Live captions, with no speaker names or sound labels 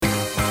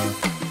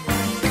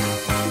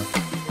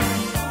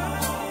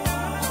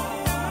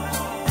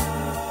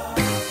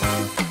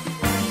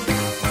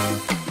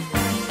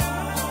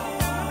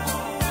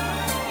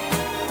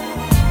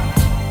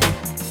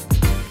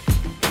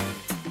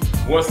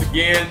Once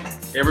again,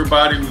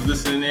 everybody who's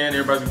listening in,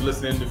 everybody who's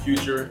listening in the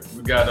future,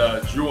 we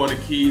got Drew on the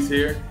keys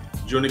here.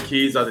 Drew on the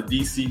keys out of the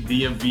DC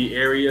DMV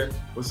area.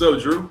 What's up,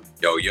 Drew?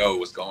 Yo,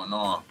 what's going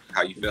on?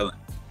 How you feeling?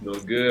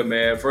 Doing good,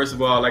 man. First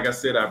of all, like I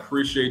said, I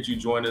appreciate you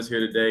joining us here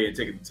today and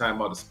taking the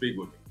time out to speak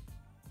with me.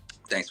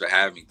 Thanks for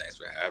having me.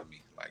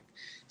 Like,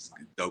 it's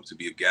dope to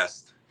be a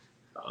guest.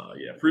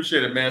 Yeah,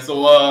 appreciate it, man.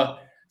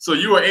 So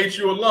you were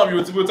HU alum. We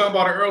were talking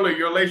about it earlier.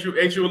 You're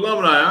a HU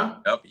alumni, huh?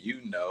 Yep,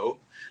 you know.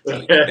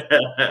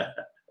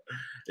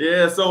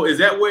 Yeah. So is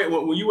that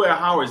when you were at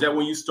Howard? Is that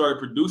when you started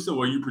producing, or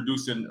were you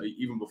producing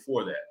even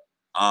before that?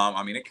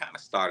 I mean, it kind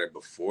of started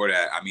before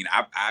that. I mean,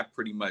 I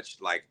pretty much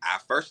I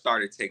first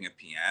started taking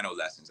piano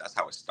lessons. That's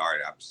how it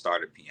started. I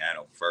started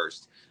piano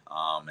first,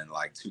 in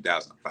like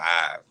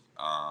 2005.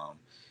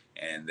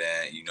 And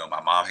then,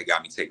 my mom had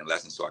got me taking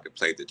lessons so I could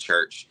play at the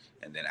church.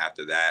 And then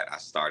after that, I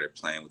started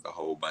playing with a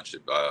whole bunch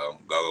of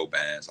go-go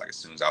bands. Like as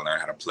soon as I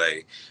learned how to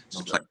play,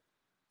 just playing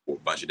with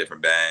a bunch of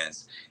different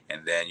bands.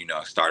 And then,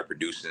 I started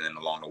producing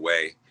along the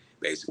way,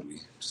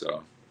 basically.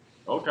 So.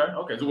 Okay.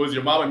 So was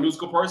your mom a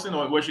musical person,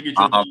 or where she get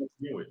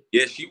you with?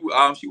 Yeah, she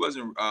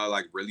wasn't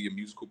like really a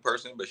musical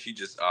person, but she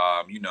just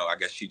I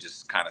guess she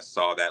just kind of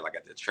saw that like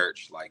at the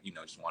church, like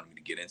just wanted me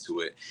to get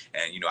into it.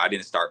 And I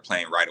didn't start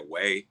playing right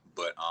away,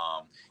 but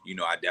we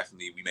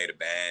made a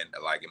band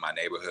like in my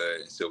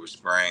neighborhood in Silver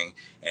Spring,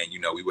 and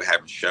we were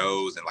having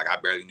shows, and like I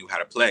barely knew how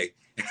to play.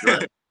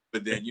 Right.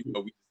 But then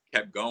we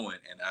kept going.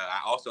 And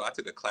I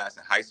took a class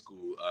in high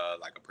school,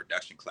 like a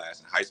production class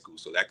in high school.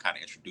 So that kind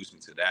of introduced me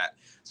to that.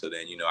 So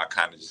then, I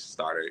kind of just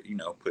started,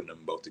 putting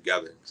them both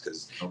together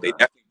because they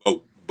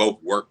definitely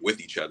both work with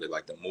each other.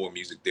 Like the more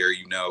music there,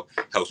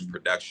 helps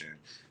production.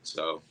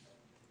 So.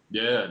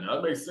 Yeah, no,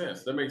 that makes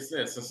sense.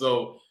 And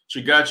so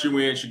she got you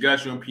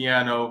in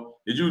piano.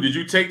 Did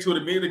you take to it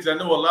immediately? Because I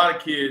know a lot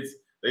of kids,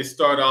 they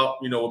start out,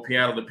 with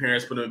piano. The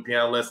parents put them in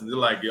piano lessons. They're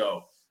like,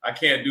 yo, I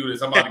can't do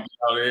this. I'm about to get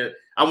out of it.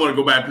 I want to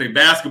go back and play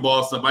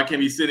basketball or something. I can't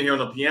be sitting here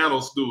on a piano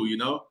stool,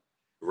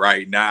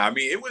 Right. Nah, I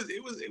mean, it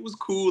was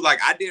cool. Like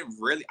I didn't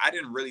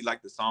really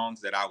like the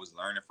songs that I was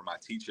learning from my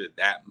teacher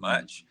that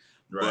much.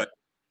 Right. But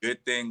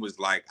good thing was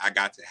like I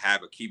got to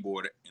have a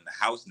keyboard in the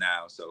house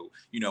now. So,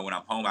 when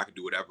I'm home, I can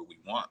do whatever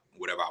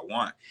I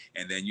want.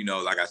 And then,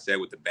 like I said,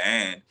 with the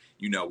band,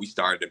 we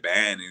started the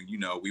band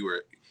and, we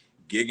were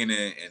gigging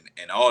it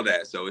and all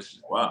that. So it's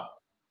wow.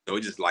 So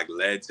it just like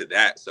led to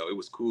that. So it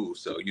was cool.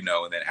 So, and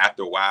then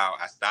after a while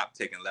I stopped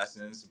taking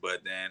lessons,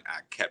 but then I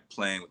kept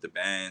playing with the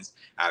bands.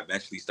 I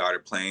eventually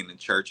started playing in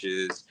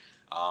churches,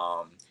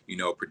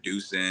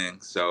 producing.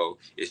 So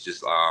it's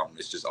just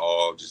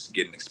all just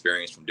getting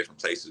experience from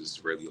different places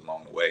really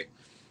along the way.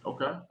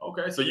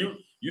 Okay. So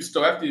you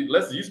start after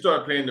lessons, you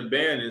started playing the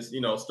band is,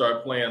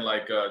 start playing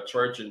like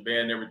church and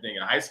band and everything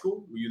in high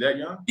school? Were you that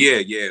young?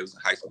 Yeah, it was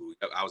in high school.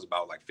 I was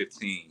about like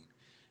 15.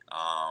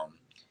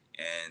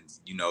 And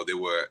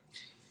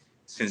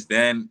since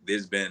then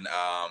there's been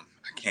I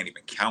can't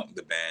even count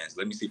the bands.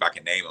 Let me see if I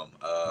can name them.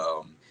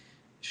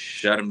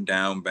 Shut 'Em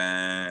Down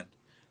Band,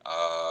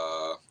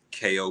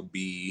 KOB,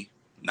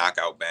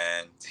 Knockout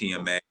Band,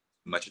 TMA,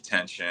 Much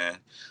Attention,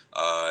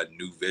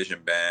 New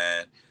Vision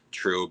Band,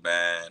 Trill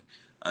Band,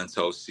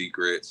 Untold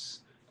Secrets,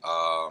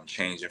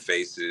 Changing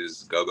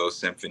Faces, Go-Go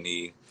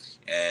Symphony,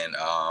 and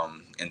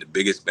the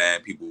biggest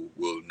band people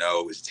will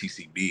know is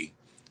TCB.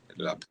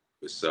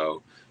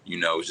 So,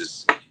 it's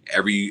just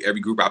every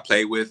group I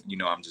play with,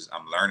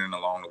 I'm learning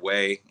along the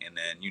way. And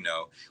then,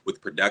 with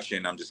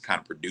production, I'm just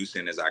kind of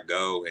producing as I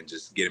go and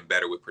just getting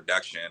better with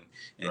production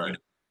and, right.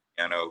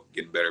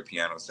 Getting better at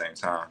piano at the same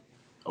time.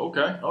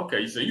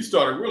 Okay. So you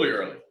started really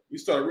early.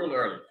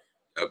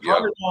 Yep.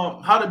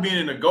 How did being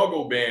in a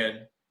go-go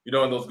band, and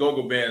those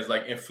go-go bands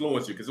like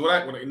influence you? Because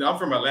I'm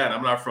from Atlanta,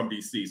 I'm not from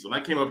DC. So when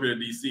I came up here to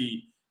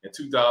DC in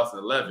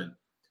 2011,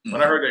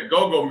 when I heard that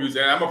go-go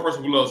music, I'm a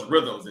person who loves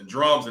rhythms and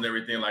drums and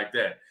everything like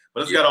that.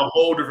 But it's got a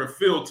whole different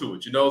feel to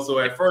it, So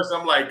at first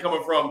I'm like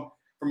coming from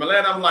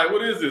Atlanta, I'm like,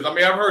 what is this? I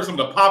mean, I've heard some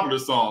of the popular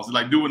songs,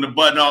 like doing the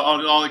button,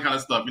 all that kind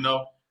of stuff, doing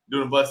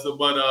the button.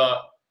 But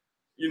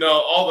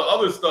all the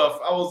other stuff,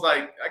 I was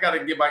like, I got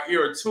to get my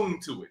ear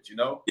attuned to it,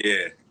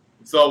 Yeah.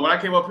 So when I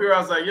came up here,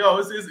 I was like, yo,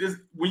 it's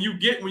when you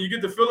get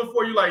the feeling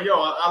for it, you're like, yo,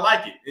 I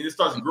like it, and it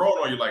starts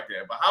growing on you like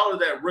that. But how does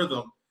that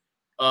rhythm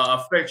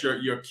affect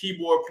your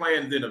keyboard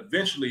playing, and then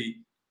eventually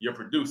your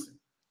producing?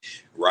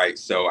 Right.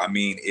 So I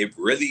mean, it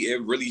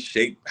really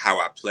shaped how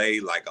I play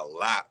like a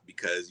lot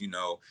because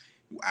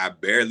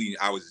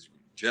I was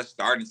just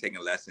starting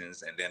taking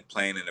lessons and then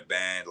playing in a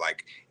band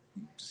like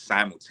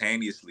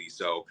simultaneously.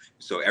 So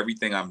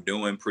everything I'm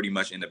doing pretty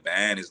much in the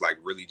band is like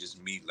really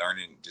just me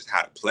learning just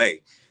how to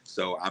play.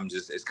 So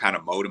it's kind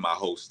of molding my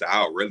whole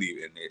style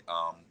really. And it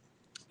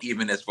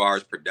even as far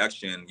as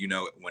production,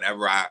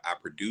 whenever I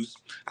produce,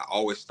 I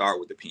always start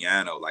with the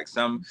piano. Like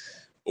some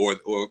or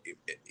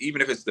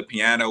even if it's the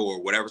piano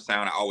or whatever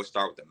sound, I always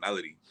start with the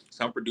melody.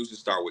 Some producers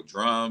start with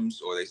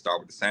drums or they start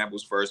with the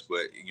samples first,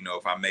 but you know,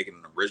 if I'm making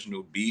an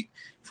original beat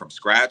from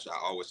scratch, I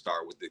always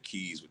start with the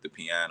keys, with the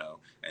piano,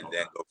 and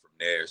then go from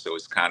there. So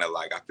it's kind of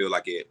like, I feel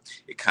like it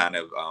kind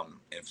of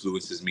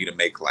influences me to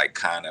make like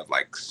kind of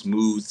like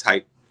smooth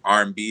type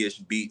R&B-ish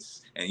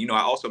beats. And you know,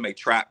 I also make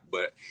trap,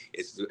 but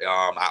it's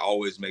I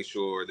always make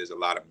sure there's a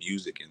lot of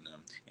music in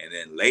them. And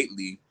then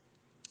lately,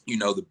 you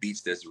know, the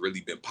beats that's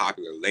really been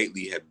popular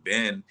lately have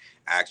been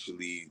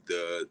actually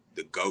the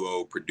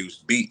go-go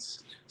produced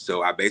beats.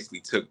 So I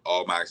basically took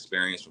all my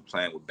experience from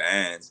playing with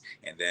bands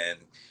and then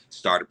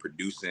started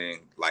producing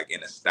like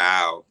in a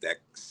style that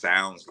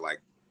sounds like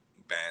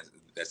bands,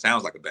 that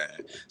sounds like a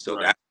band. So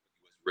Right. that's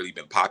what's really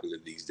been popular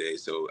these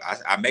days. So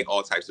I make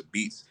all types of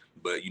beats,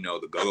 but you know,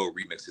 the go-go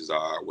remixes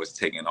are what's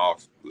taking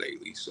off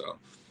lately. So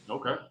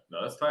Okay.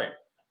 No, that's tight.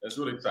 That's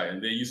really tight.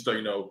 And then you start,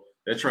 you know,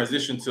 that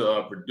transition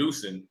to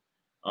producing.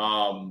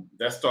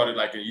 That started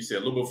like you said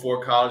a little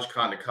before college,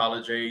 kind of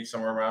college age,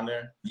 somewhere around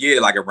there. yeah,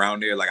 like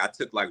around there, like I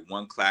took like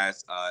one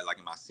class, like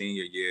in my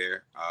senior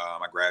year.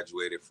 I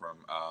graduated from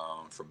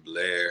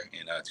Blair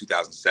in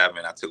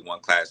 2007. I took one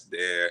class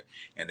there,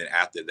 and then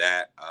after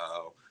that,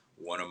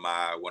 one of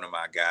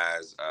my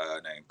guys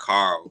named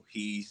Carl,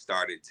 he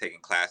started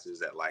taking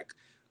classes at like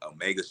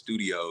Omega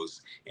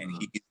Studios, and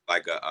he's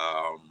like a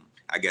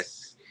I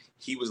guess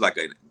he was like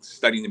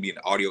studying to be an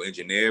audio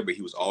engineer, but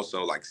he was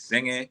also like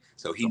singing,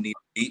 so he needed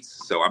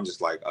beats. So I'm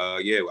just like,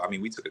 yeah, I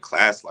mean, we took a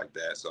class like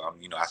that. So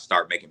I'm, you know, I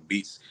start making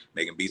beats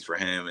for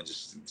him and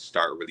just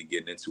start really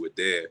getting into it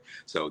there.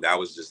 So that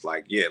was just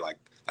like, yeah, like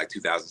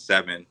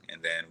 2007.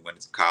 And then went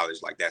to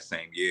college like that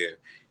same year.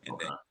 And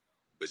then,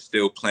 but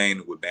still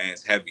playing with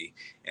bands heavy.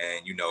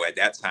 And, you know, at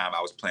that time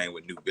I was playing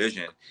with New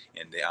Vision,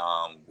 and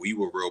we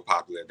were real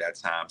popular at that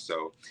time.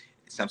 So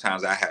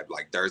sometimes I had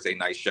like Thursday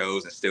night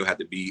shows and still had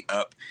to be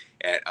up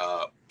at,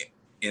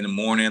 in the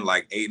morning,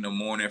 like 8 in the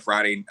morning,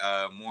 Friday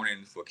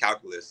morning for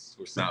calculus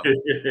or something.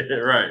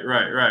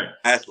 Right.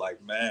 That's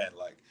like, man,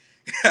 like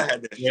I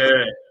had that show.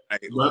 Yeah.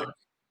 Like,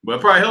 But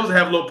it probably helps to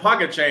have a little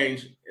pocket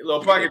change,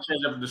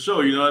 after the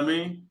show. You know what I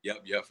mean?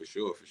 Yep, for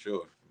sure.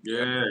 Yep.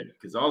 Yeah,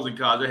 because I was in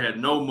college, I had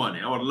no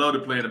money. I would love to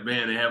play in a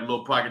band and have a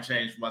little pocket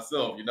change for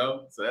myself, you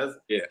know. So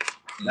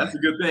that's a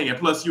good thing. And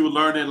plus, you were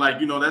learning, like,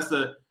 you know,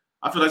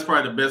 I feel that's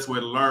probably the best way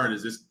to learn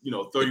is just, you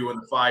know, throw you in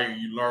the fire and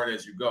you learn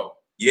as you go.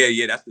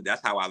 Yeah,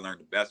 that's how I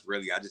learned the best.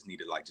 Really, I just need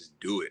to like just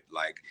do it.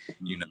 Like,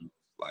 you know,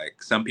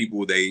 like some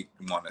people, they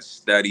want to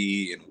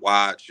study and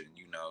watch and,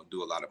 you know,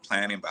 do a lot of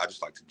planning, but I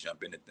just like to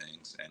jump into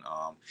things. And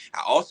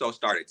I also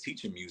started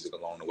teaching music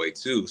along the way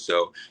too.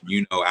 So,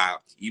 you know,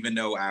 even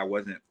though I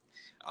wasn't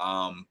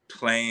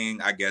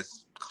playing, I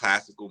guess,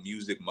 classical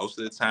music most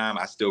of the time,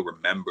 I still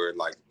remember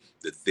like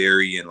the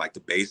theory and like the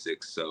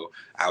basics. So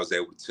I was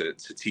able to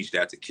teach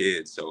that to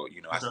kids. So,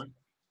 you know,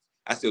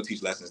 I still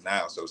teach lessons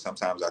now. So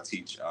sometimes I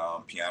teach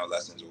piano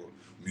lessons or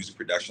music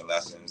production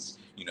lessons,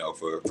 you know,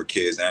 for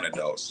kids and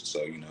adults.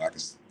 So, you know, I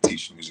can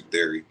teach music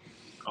theory.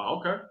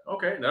 Oh,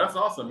 okay. Now, that's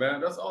awesome, man.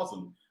 That's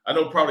awesome. I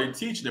know probably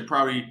teaching it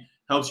probably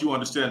helps you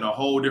understand a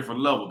whole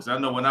different level. Because I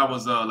know when I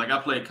was I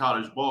played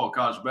college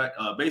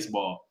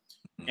baseball,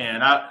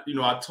 and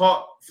I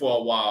taught for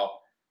a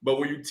while. But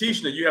when you're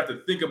teaching it, you have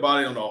to think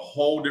about it on a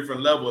whole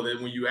different level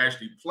than when you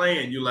actually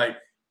playing. You're like,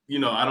 you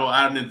know,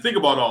 I didn't think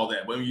about all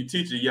that. But when you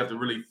teach it, you have to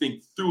really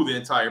think through the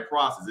entire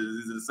process.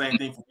 Is it the same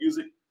thing for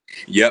music?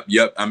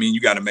 Yep. I mean,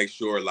 you got to make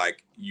sure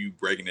like you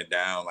breaking it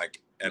down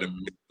like at a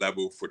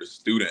level for the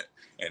student,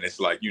 and it's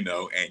like, you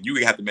know, and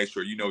you have to make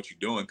sure you know what you're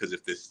doing, because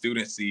if the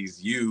student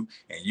sees you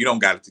and you don't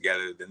got it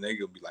together, then they're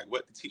gonna be like,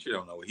 "What? The teacher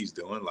don't know what he's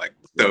doing." Like,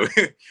 so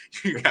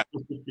you got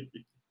to do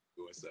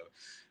it. So,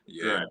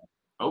 yeah. Right.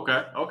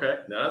 Okay.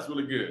 Now that's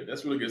really good.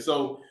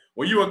 So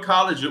when you were in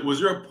college, was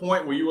there a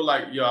point where you were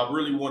like, "Yo, I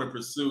really want to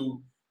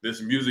pursue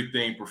this music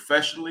thing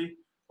professionally,"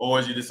 or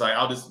is you just like,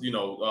 "I'll just,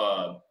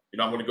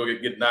 I'm going to go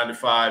get 9 to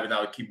 5 and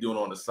I'll keep doing it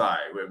on the side"?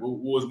 What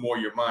was more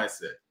your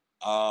mindset?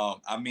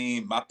 I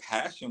mean, my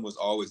passion was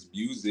always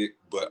music,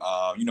 but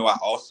you know, I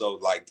also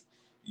liked,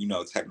 you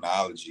know,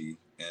 technology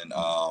and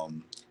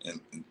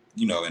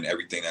you know, and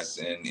everything that's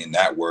in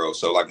that world.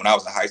 So like when I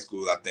was in high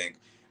school, I think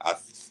I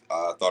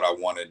thought I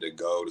wanted to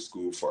go to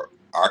school for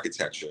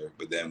architecture,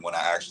 but then when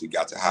I actually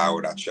got to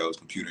Howard, I chose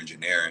computer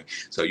engineering.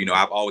 So, you know,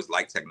 I've always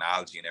liked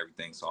technology and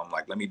everything. So I'm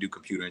like, let me do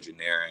computer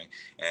engineering.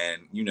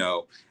 And, you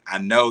know, I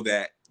know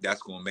that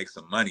that's going to make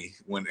some money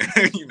when,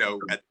 you know,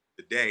 at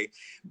the day,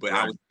 but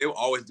I was still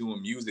always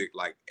doing music.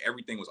 Like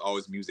everything was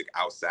always music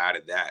outside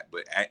of that.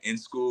 But in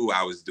school,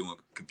 I was doing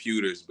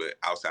computers, but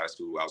outside of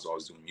school, I was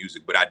always doing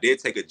music. But I did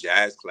take a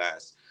jazz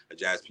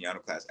piano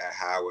class at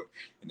Howard,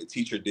 and the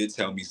teacher did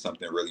tell me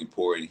something really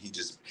important. He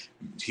just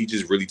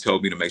really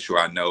told me to make sure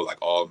I know like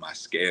all of my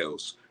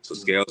scales. So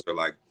scales are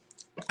like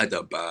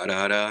the ba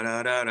da da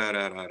da da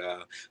da da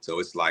da. So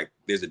it's like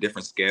there's a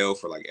different scale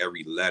for like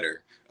every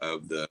letter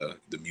of the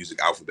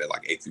music alphabet,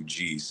 like A through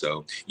G.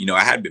 So, you know,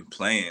 I had been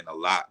playing a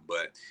lot,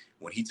 but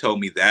when he told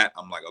me that,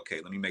 I'm like,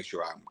 okay, let me make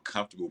sure I'm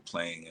comfortable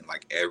playing in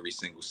like every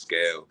single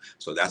scale.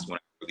 So that's when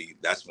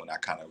I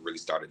kind of really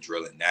started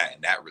drilling that,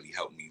 and that really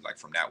helped me, like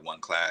from that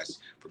one class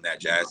from that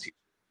jazz teacher.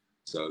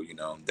 So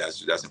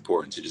that's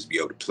important to just be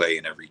able to play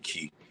in every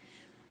key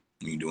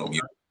when you're doing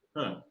music.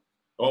 Huh.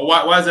 Well,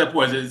 why is that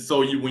important? Is it so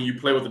when you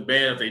play with the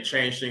band, if they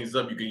change things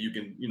up, you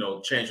can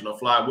change on the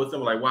fly with them?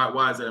 Like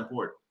why is that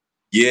important?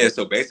 Yeah,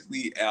 so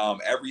basically,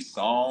 every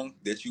song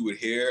that you would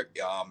hear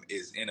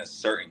is in a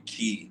certain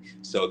key.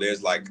 So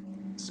there's like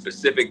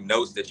specific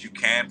notes that you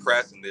can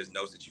press, and there's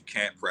notes that you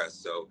can't press.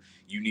 So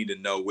you need to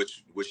know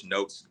which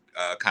notes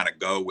kind of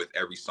go with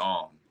every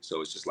song.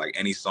 So it's just like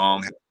any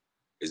song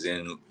is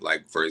in,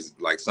 like,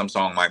 some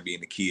song might be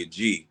in the key of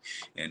G,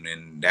 and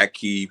in that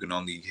key you can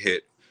only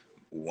hit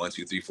 1,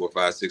 2, 3, 4,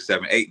 5, 6,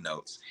 7, 8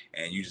 notes,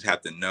 and you just have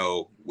to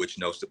know which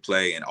notes to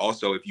play. And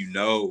also, if you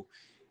know,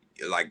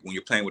 like when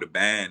you're playing with a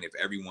band, if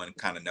everyone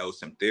kind of knows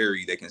some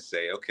theory, they can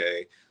say,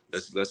 okay,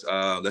 let's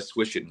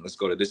switch it and let's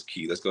go to this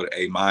key, let's go to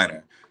A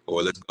minor,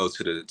 or let's go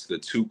to the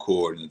 2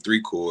 chord and the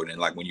 3 chord. And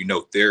like when you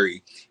know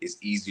theory, it's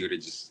easier to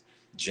just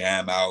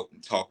jam out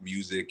and talk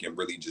music, and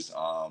really just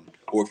or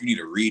if you need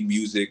to read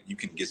music, you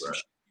can get some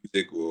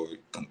music or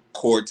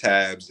chord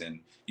tabs, and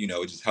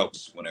it just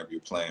helps whenever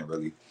you're playing,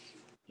 really.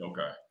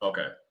 Okay.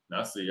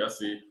 I see.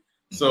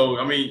 So,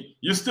 I mean,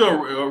 you're still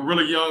a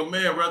really young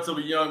man,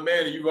 relatively young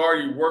man, and you've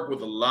already worked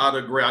with a lot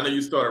of great. I know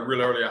you started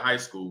really early in high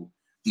school,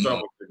 starting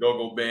with the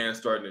go-go band,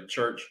 starting in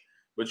church,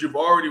 but you've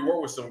already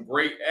worked with some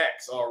great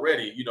acts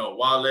already.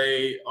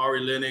 Wale,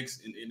 Ari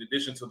Lennox, in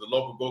addition to the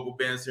local go-go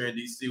bands here in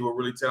DC who are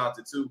really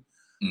talented too.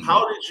 Mm-hmm.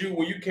 How did you,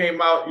 when you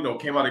came out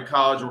of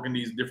college, working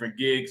these different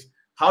gigs,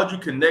 how did you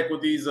connect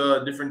with these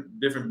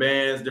different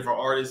bands, different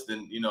artists,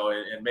 and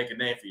make a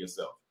name for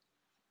yourself?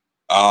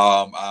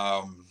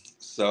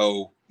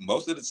 So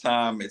most of the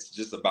time it's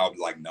just about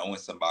like knowing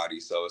somebody.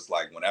 So it's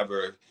like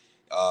whenever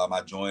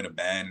I join a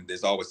band,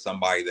 there's always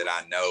somebody that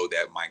I know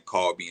that might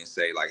call me and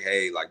say like,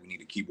 hey, like we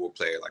need a keyboard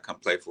player, like come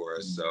play for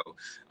us. Mm-hmm.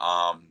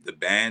 So the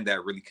band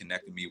that really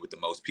connected me with the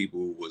most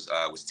people was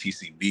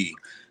TCB.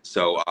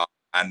 So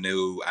I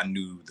knew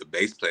the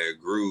bass player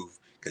Groove,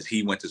 because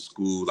he went to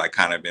school like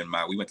kind of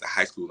we went to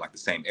high school in like the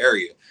same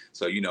area.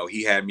 So,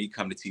 he had me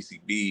come to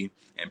TCB,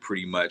 and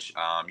pretty much,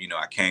 I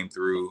came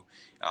through,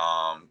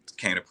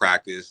 came to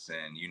practice,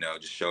 and,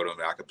 just showed them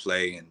that I could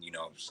play, and,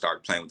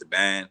 started playing with the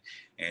band.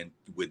 And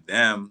with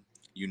them,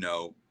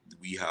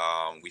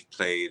 we've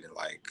played in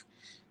like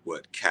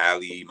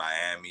Cali,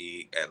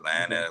 Miami,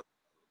 Atlanta,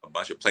 a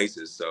bunch of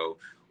places. So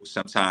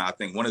sometime I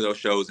think one of those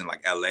shows in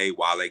like LA,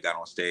 Wale got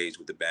on stage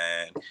with the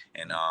band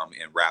and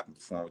rap and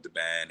perform with the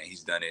band, and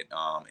he's done it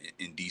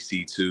in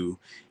DC too.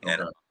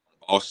 And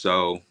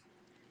also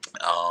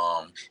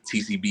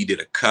TCB did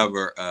a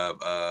cover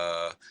of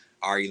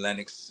Ari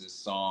Lennox's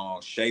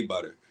song Shea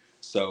Butter.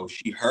 So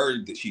she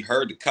heard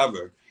the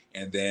cover,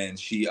 and then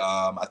she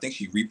I think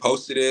she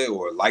reposted it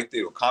or liked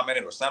it or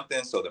commented or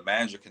something. So the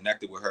manager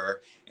connected with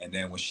her, and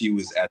then when she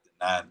was at the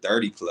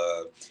 930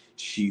 Club,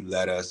 she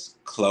let us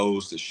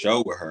close the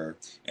show with her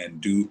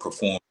and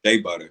perform Shea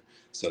Butter.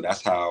 So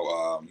that's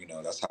how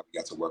that's how we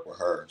got to work with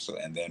her. So,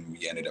 and then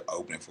we ended up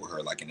opening for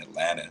her like in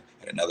Atlanta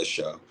at another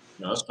show.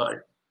 No, that's tight.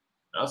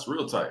 That's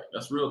real tight.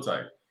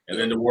 And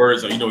then the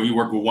words are, you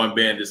work with one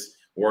band, this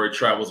word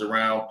travels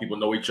around, people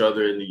know each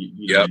other, and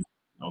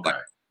okay.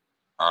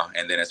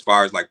 And then as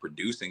far as like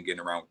getting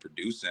around with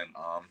producing,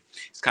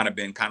 it's kind of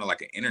been kind of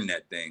like an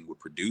internet thing with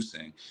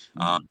producing,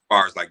 as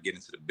far as like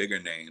getting to the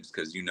bigger names,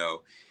 because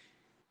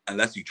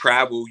unless you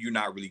travel, you're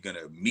not really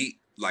gonna meet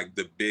like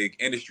the big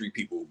industry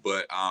people.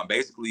 But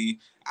basically,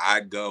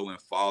 I go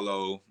and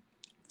follow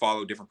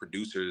different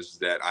producers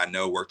that I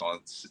know worked on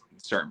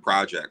certain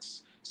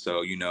projects.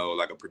 So,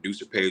 like a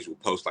producer page will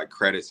post like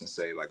credits and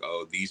say like,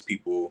 oh, these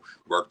people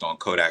worked on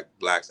Kodak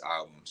Black's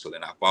album. So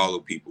then I follow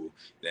people.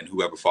 Then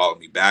whoever followed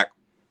me back,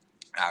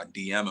 I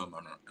DM him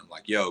and I'm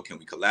like, yo, can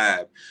we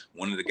collab?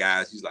 One of the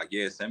guys, he's like,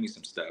 yeah, send me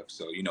some stuff.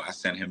 So, I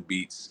sent him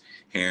beats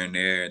here and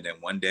there. And then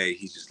one day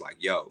he's just like,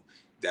 yo,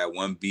 that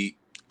one beat,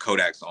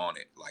 Kodak's on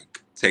it.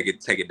 Like, take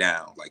it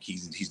down. Like he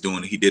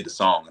did the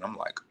song. And I'm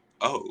like,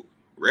 oh,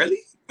 really?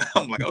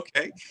 I'm like,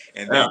 okay.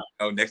 And then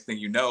next thing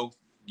you know,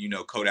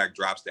 Kodak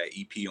drops that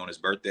EP on his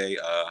birthday.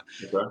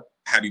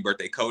 Happy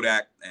Birthday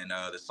Kodak, and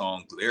the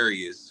song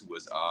Glorious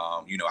was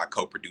I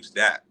co-produced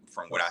that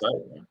from one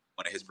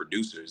of his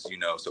producers,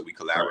 so we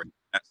collaborated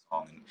on that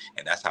song,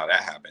 and that's how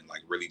that happened,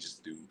 like really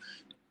just through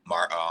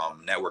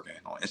networking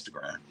on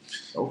Instagram.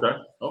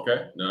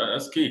 Okay. No,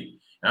 that's key.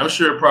 And I'm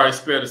sure it probably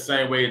spelled the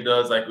same way it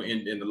does like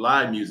in the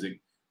live music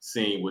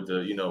scene with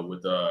the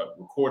with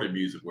recorded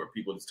music, where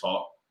people just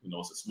talk.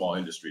 It's a small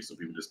industry, so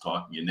people just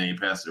talk and your name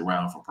passes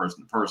around from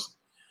person to person.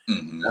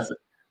 Mm-hmm.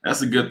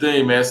 That's a good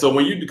thing, man. So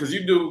because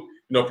you do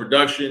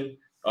production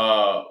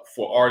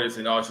for artists,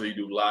 and also you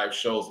do live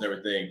shows and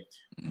everything.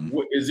 Mm-hmm.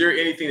 Is there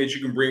anything that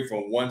you can bring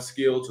from one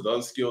skill to the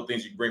other skill?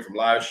 Things you can bring from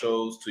live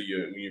shows to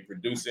when you're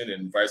producing,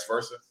 and vice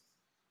versa?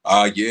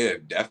 Yeah,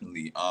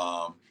 definitely.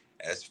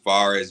 As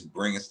far as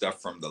bringing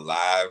stuff from the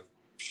live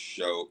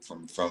show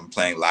from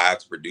playing live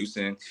to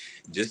producing,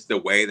 just the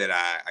way that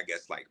I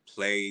guess like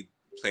play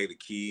the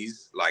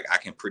keys, like I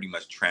can pretty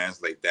much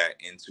translate that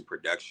into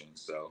production.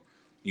 So,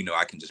 you know,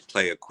 I can just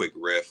play a quick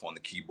riff on the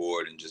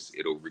keyboard and just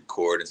it'll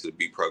record into the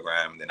beat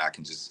program. And then I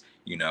can just,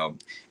 you know,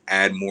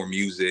 add more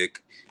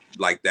music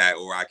like that,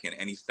 or I can,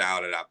 any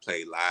style that I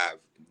play live,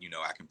 you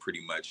know, I can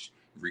pretty much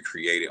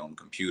recreate it on the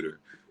computer,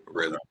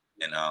 really.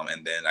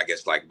 And then I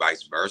guess like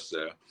vice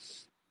versa,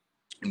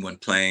 when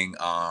playing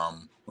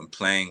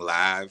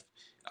live,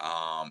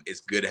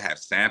 it's good to have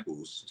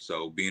samples.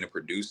 So being a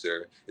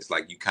producer, it's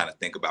like you kind of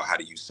think about how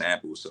to use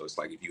samples. So it's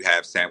like if you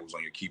have samples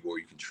on your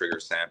keyboard, you can trigger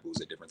samples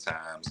at different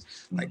times,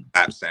 like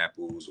rap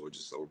samples or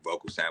just or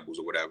vocal samples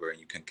or whatever, and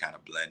you can kind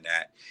of blend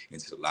that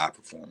into the live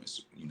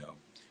performance, you know.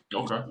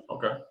 Okay.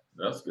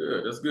 That's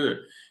good. That's good.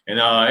 And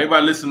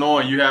everybody listening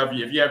on,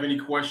 if you have any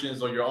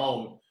questions on your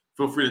own,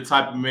 feel free to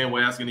type them in.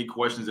 We'll ask any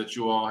questions that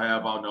you all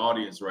have out in the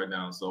audience right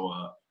now. So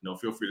you know,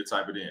 feel free to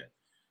type it in.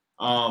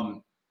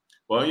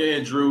 Well, yeah,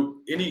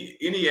 Drew,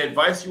 any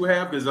advice you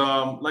have? Because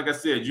like I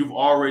said,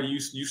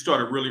 you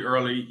started really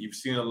early. You've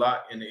seen a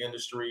lot in the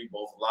industry,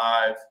 both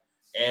live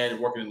and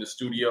working in the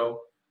studio.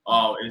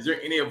 Is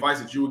there any advice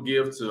that you would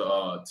give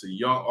to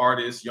young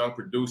artists, young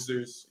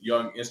producers,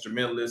 young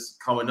instrumentalists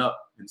coming up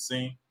and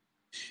sing?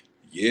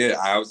 Yeah,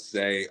 I would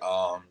say,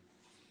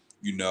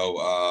 you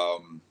know,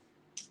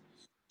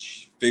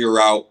 figure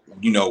out,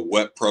 you know,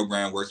 what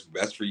program works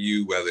best for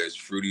you, whether it's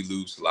Fruity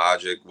Loops,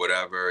 Logic,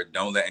 whatever.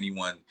 Don't let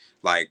anyone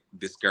like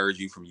discourage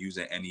you from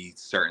using any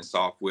certain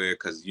software,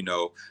 because, you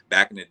know,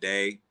 back in the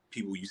day,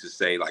 people used to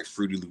say like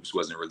Fruity Loops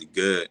wasn't really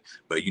good,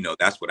 but you know,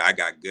 that's what I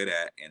got good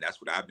at, and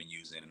that's what I've been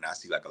using. And I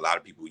see like a lot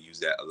of people use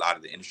that. A lot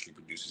of the industry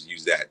producers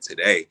use that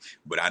today,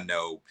 but I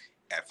know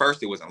at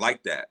first it wasn't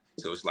like that.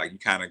 So it's like you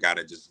kind of got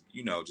to just,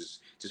 you know,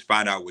 just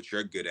find out what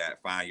you're good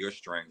at, find your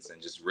strengths,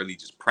 and just really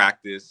just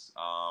practice.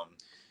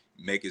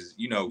 Make is,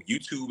 you know,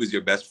 YouTube is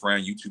your best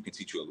friend. YouTube can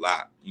teach you a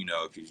lot. You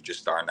know, if you're just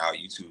starting out,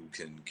 YouTube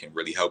can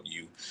really help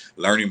you.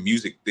 Learning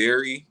music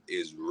theory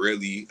is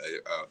really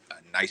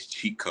a nice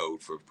cheat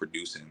code for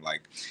producing.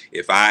 Like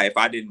if I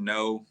didn't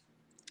know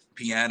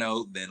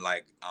piano, then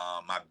like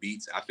my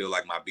beats, I feel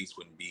like my beats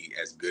wouldn't be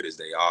as good as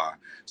they are.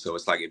 So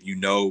it's like if you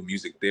know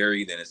music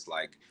theory, then it's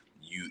like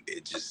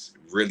it just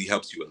really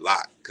helps you a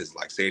lot. Because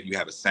like say if you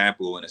have a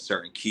sample in a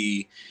certain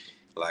key,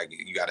 like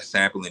you got a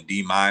sample in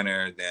D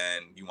minor,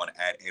 then you want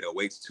to add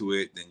 808s to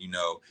it, then, you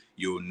know,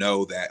 you'll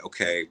know that,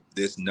 okay,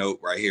 this note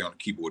right here on the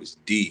keyboard is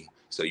D.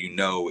 So you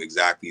know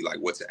exactly like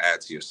what to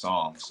add to your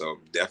song. So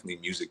definitely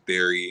music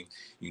theory,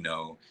 you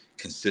know,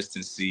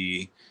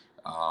 consistency.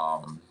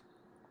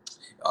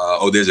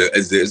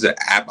 There's an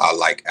app I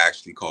like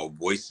actually called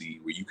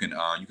Voicey, where you can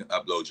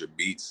upload your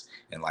beats,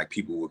 and like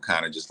people will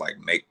kind of just like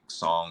make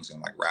songs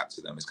and like rap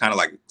to them. It's kind of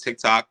like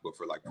TikTok, but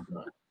for like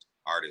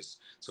artists.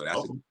 So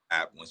that's an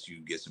app. Once you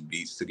get some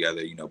beats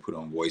together, you know, put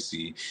on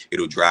Voicey,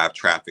 it'll drive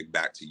traffic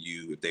back to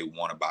you. If they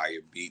want to buy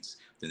your beats,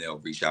 then they'll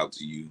reach out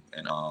to you.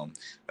 And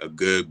a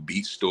good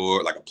beat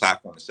store, like a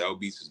platform to sell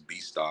beats, is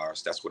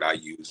BeatStars. That's what I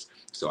use.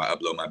 So I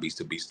upload my beats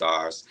to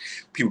BeatStars.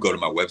 People go to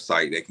my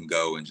website, they can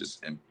go and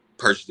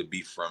purchase the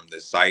beat from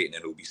the site, and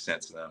it'll be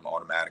sent to them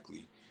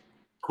automatically.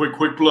 Quick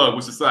plug.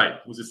 What's the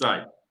site?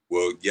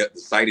 Well, yeah, the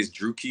site is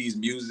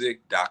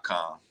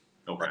drewkeysmusic.com.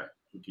 Okay. Right.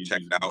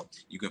 Check it out.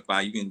 You can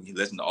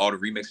listen to all the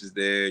remixes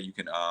there. You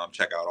can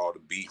check out all the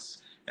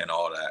beats and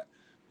all that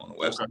on the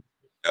website.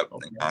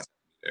 Okay. Yep.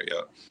 There,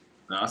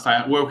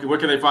 yep. Where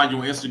can they find you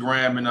on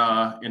Instagram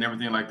and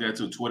everything like that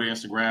too? Twitter,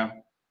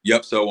 Instagram.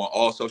 Yep. So on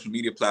all social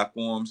media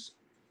platforms,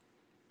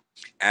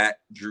 at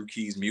Drew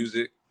Keys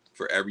Music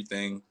for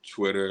everything.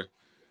 Twitter,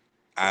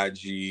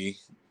 IG,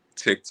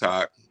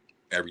 TikTok,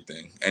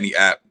 everything. Any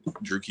app,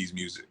 Drew Keys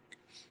Music.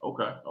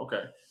 Okay.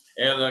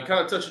 And kind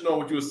of touching on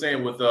what you were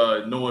saying with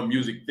knowing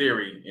music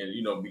theory, and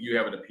you know, you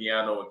having a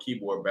piano and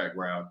keyboard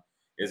background,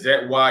 is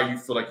that why you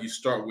feel like you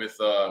start with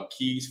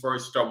keys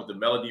first, start with the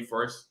melody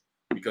first,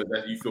 because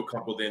that you feel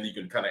comfortable, then you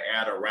can kind of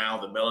add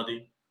around the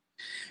melody?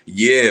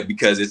 Yeah,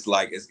 because it's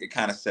like it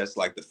kind of sets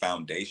like the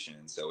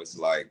foundation. So it's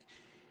like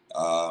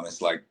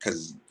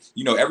because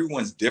you know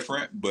everyone's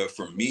different, but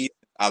for me,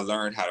 I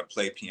learned how to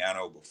play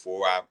piano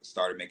before I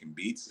started making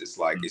beats. It's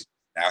like it's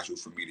natural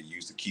for me to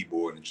use the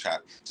keyboard and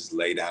just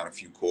lay down a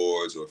few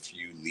chords or a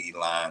few lead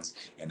lines,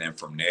 and then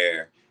from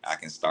there I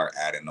can start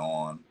adding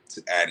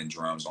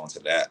drums onto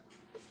that.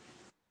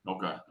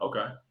 Okay.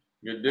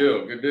 Good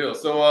deal.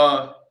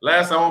 So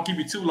last, I won't keep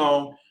you too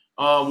long.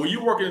 When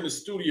you're working in the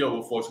studio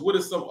with folks,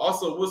 what's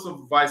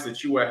some advice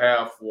that you would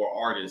have for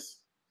artists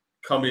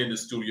coming in the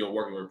studio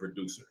working with a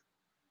producer?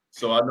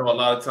 So I know a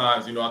lot of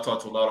times, you know, I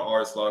talk to a lot of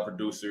artists, a lot of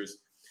producers,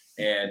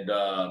 and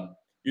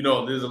you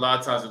know, there's a lot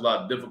of times there's a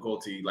lot of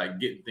difficulty like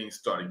getting things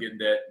started, getting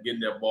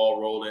that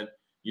ball rolling,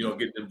 you know,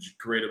 getting them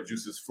creative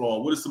juices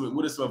flowing. What is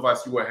some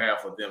advice you would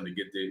have for them to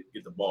get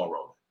the ball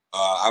rolling?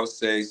 I would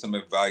say some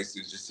advice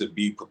is just to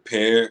be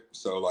prepared.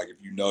 So like if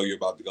you know you're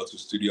about to go to a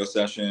studio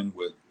session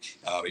with,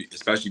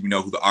 especially if you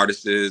know who the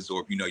artist is,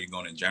 or if you know you're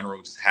going in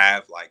general, just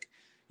have like,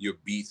 your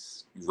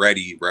beats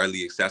ready,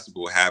 readily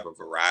accessible, have a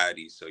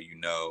variety, so you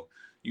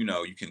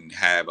can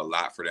have a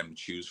lot for them to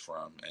choose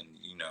from, and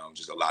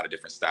just a lot of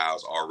different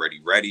styles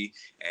already ready,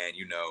 and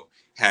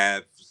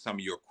have some of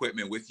your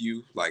equipment with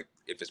you, like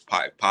if it's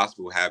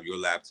possible, have your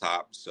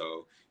laptop,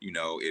 so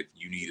if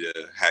you need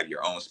to have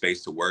your own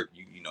space to work,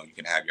 you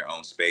can have your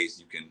own space,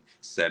 you can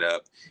set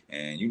up,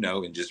 and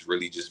and just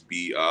really just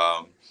be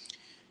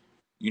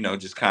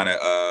just kind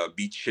of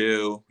be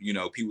chill.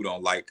 People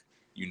don't like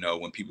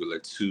when people are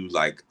too,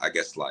 like, I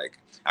guess, like,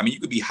 I mean, you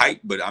could be hyped,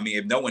 but I mean,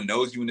 if no one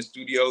knows you in the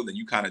studio, then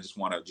you kind of just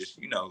want to just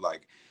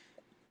like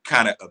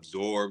kind of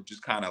absorb,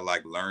 just kind of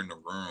like learn the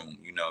room.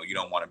 You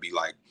don't want to be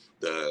like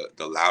the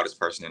loudest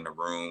person in the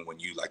room when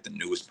you like the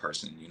newest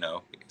person.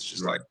 It's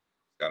just Right. like,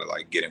 gotta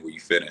like get in where you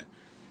fit in.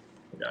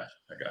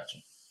 I got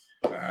you.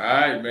 All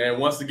right, man.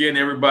 Once again,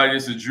 everybody,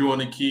 this is Drew on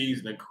the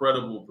keys, an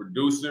incredible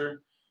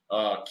producer,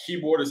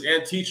 keyboardist,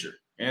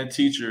 and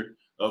teacher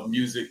of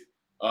music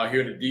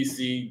here in the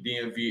DC,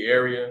 DMV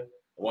area.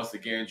 Once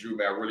again, Drew,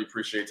 man, I really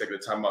appreciate taking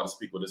the time out to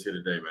speak with us here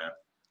today, man.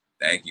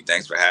 Thank you.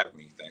 Thanks for having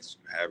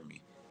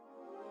me.